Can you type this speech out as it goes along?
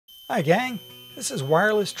Hi gang, this is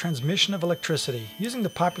wireless transmission of electricity using the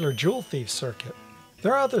popular Joule thief circuit.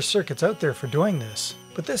 There are other circuits out there for doing this,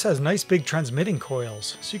 but this has nice big transmitting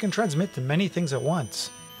coils, so you can transmit to many things at once.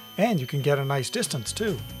 And you can get a nice distance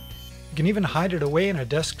too. You can even hide it away in a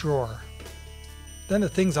desk drawer. Then the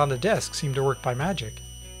things on the desk seem to work by magic.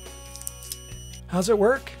 How's it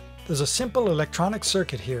work? There's a simple electronic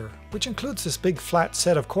circuit here, which includes this big flat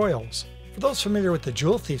set of coils. For those familiar with the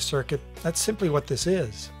Joule thief circuit, that's simply what this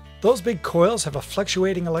is. Those big coils have a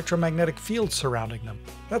fluctuating electromagnetic field surrounding them.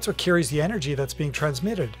 That's what carries the energy that's being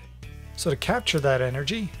transmitted. So to capture that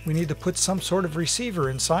energy, we need to put some sort of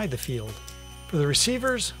receiver inside the field. For the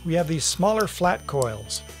receivers, we have these smaller flat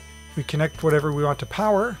coils. We connect whatever we want to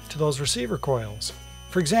power to those receiver coils.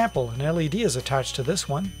 For example, an LED is attached to this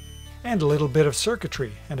one, and a little bit of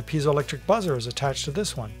circuitry and a piezoelectric buzzer is attached to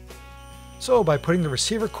this one. So by putting the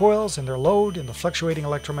receiver coils and their load in the fluctuating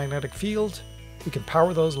electromagnetic field, we can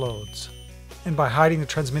power those loads. And by hiding the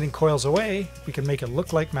transmitting coils away, we can make it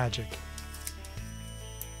look like magic.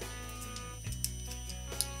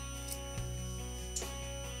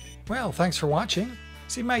 Well, thanks for watching.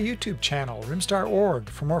 See my YouTube channel, rimstar.org,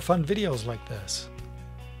 for more fun videos like this.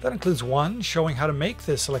 That includes one showing how to make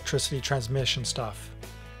this electricity transmission stuff,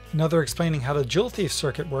 another explaining how the Joule thief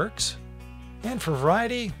circuit works, and for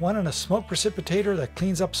variety, one on a smoke precipitator that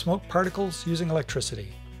cleans up smoke particles using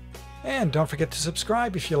electricity. And don't forget to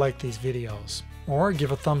subscribe if you like these videos, or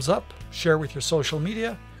give a thumbs up, share with your social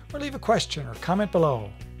media, or leave a question or comment below.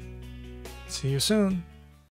 See you soon!